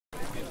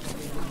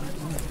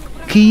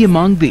Key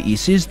among the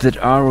issues that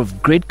are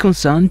of great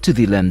concern to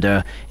the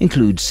lender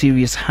include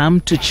serious harm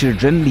to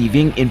children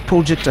living in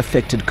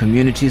project-affected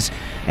communities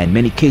and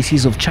many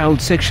cases of child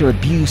sexual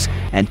abuse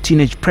and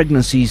teenage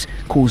pregnancies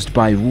caused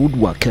by road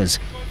workers,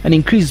 an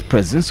increased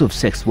presence of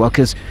sex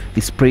workers,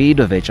 the spread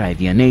of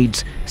HIV and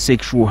AIDS,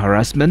 sexual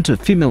harassment of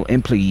female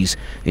employees,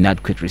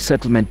 inadequate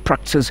resettlement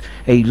practices,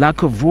 a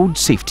lack of road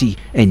safety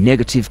and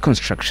negative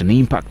construction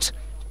impacts.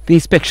 The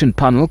inspection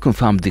panel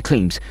confirmed the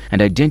claims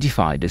and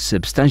identified a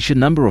substantial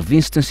number of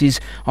instances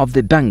of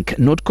the bank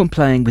not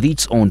complying with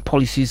its own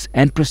policies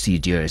and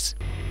procedures.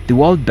 The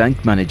World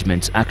Bank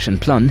Management's action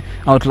plan,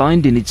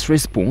 outlined in its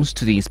response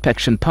to the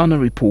inspection panel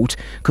report,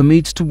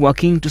 commits to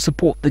working to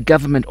support the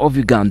government of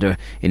Uganda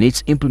in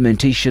its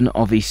implementation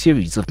of a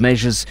series of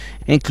measures,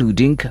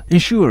 including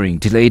ensuring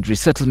delayed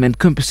resettlement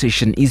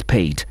compensation is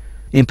paid,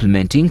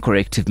 implementing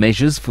corrective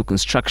measures for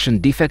construction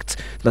defects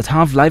that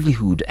have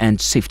livelihood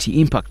and safety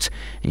impact,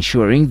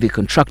 ensuring the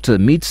contractor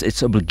meets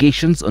its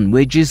obligations on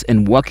wages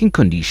and working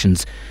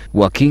conditions,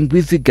 working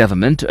with the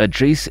government to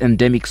address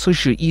endemic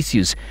social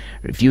issues,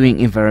 reviewing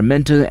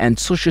environmental and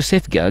social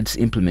safeguards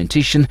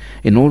implementation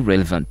in all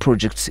relevant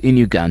projects in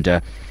Uganda.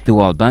 The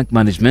World Bank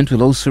Management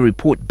will also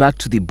report back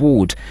to the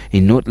board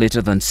in not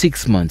later than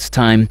 6 months'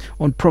 time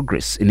on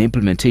progress in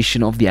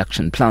implementation of the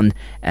action plan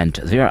and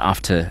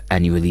thereafter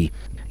annually.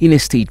 In a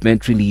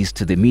statement released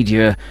to the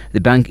media, the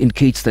bank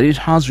indicates that it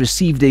has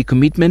received a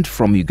commitment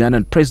from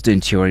Ugandan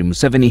President Yoweri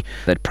Museveni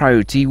that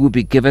priority will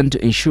be given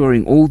to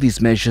ensuring all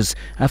these measures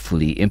are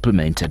fully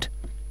implemented.